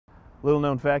Little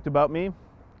known fact about me,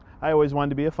 I always wanted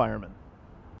to be a fireman.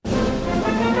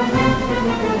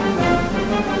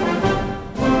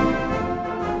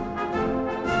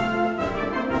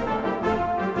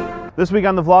 This week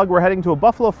on the vlog, we're heading to a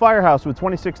Buffalo firehouse with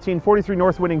 2016 43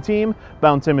 North winning team,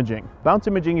 Bounce Imaging. Bounce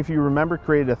Imaging, if you remember,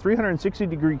 created a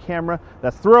 360-degree camera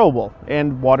that's throwable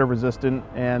and water resistant,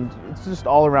 and it's just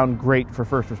all around great for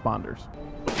first responders.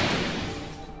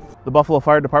 The Buffalo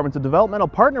Fire Department's a developmental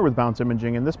partner with Bounce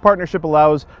Imaging, and this partnership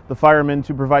allows the firemen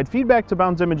to provide feedback to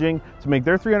Bounce Imaging to make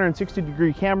their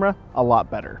 360-degree camera a lot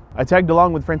better. I tagged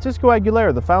along with Francisco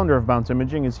Aguilar, the founder of Bounce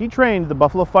Imaging, as he trained the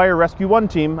Buffalo Fire Rescue 1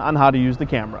 team on how to use the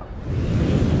camera.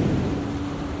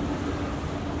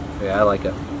 Yeah, I like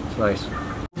it. It's nice.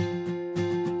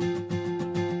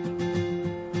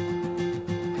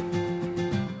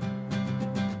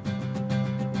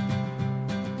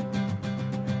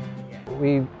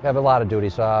 We have a lot of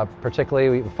duties,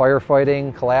 particularly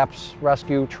firefighting, collapse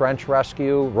rescue, trench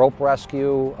rescue, rope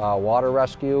rescue, water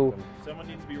rescue. Someone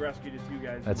needs to be rescued, it's you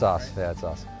guys. It's us, right? Yeah, it's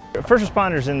us. First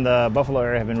responders in the Buffalo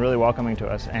area have been really welcoming to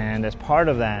us, and as part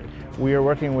of that, we are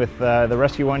working with the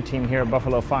Rescue 1 team here at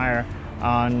Buffalo Fire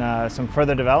on some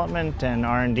further development and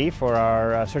R&D for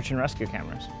our search and rescue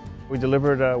cameras. We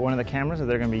delivered one of the cameras that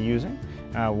they're going to be using,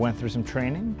 went through some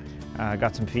training,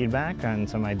 got some feedback and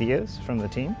some ideas from the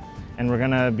team. And we're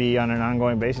going to be on an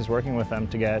ongoing basis working with them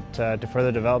to get to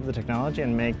further develop the technology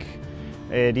and make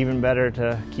it even better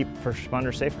to keep first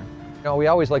responders safer. You know, we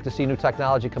always like to see new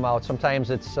technology come out.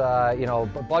 Sometimes it's, you know,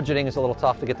 budgeting is a little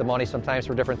tough to get the money sometimes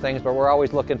for different things, but we're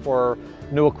always looking for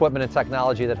new equipment and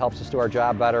technology that helps us do our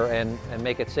job better and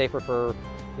make it safer for,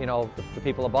 you know, the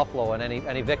people of Buffalo and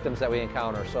any victims that we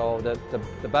encounter. So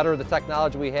the better the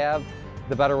technology we have,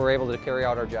 the better we're able to carry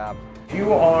out our job. If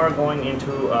you are going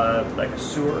into like a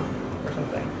sewer or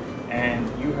something, and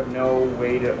you have no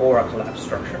way to, or a collapsed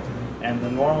structure, and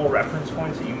the normal reference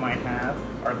points that you might have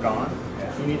are gone,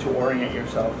 you need to orient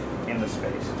yourself in the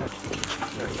space.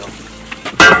 There you go.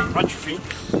 Punch your feet.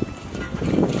 So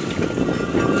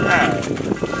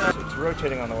it's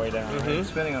rotating on the way down, right?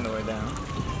 Spinning on the way down.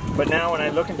 But now when I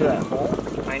look into that hole,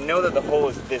 I know that the hole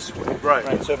is this way.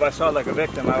 Right. So if I saw like a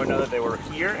victim, I would know that they were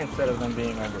here instead of them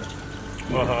being over.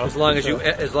 As long as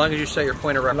you set your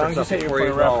point of reference up before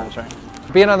you go. Right.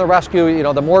 Being on the rescue, you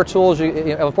know, the more tools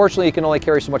unfortunately you can only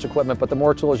carry so much equipment, but the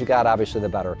more tools you got, obviously the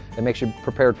better. It makes you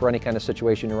prepared for any kind of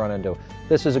situation you run into.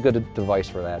 This is a good device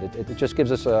for that. It just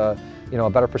gives us a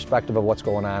better perspective of what's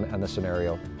going on in the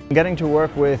scenario. Getting to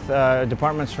work with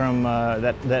departments from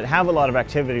that have a lot of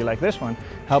activity like this one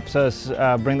helps us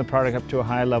bring the product up to a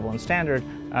high level and standard,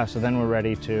 so then we're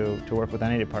ready to work with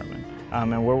any department.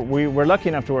 And we're lucky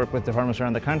enough to work with departments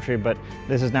around the country, but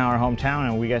this is now our hometown,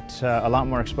 and we get a lot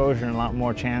more exposure and a lot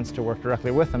more chance to work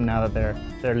directly with them now that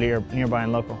they're nearby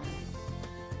and local.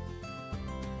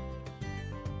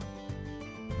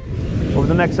 Over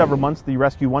the next several months, the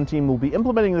Rescue 1 team will be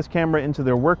implementing this camera into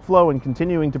their workflow and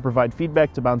continuing to provide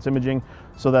feedback to Bounce Imaging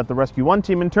so that the Rescue 1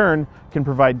 team in turn can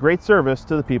provide great service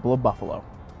to the people of Buffalo.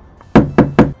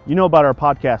 You know about our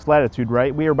podcast Latitude,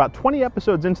 right? We are about 20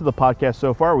 episodes into the podcast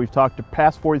so far. We've talked to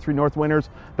past 43 North winners,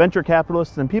 venture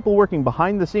capitalists, and people working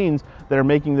behind the scenes that are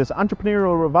making this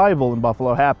entrepreneurial revival in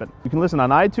Buffalo happen. You can listen on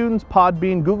iTunes,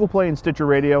 Podbean, Google Play, and Stitcher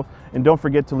Radio. And don't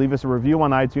forget to leave us a review on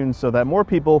iTunes so that more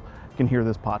people can hear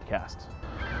this podcast.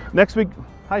 Next week,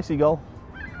 hi Seagull.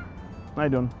 How you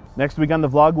doing? Next week on the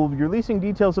vlog, we'll be releasing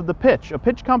details of The Pitch, a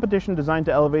pitch competition designed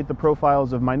to elevate the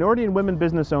profiles of minority and women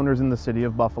business owners in the city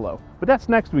of Buffalo. But that's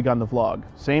next week on the vlog.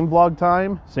 Same vlog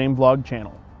time, same vlog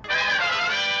channel.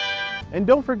 And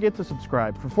don't forget to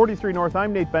subscribe. For 43 North,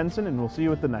 I'm Nate Benson, and we'll see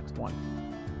you at the next one.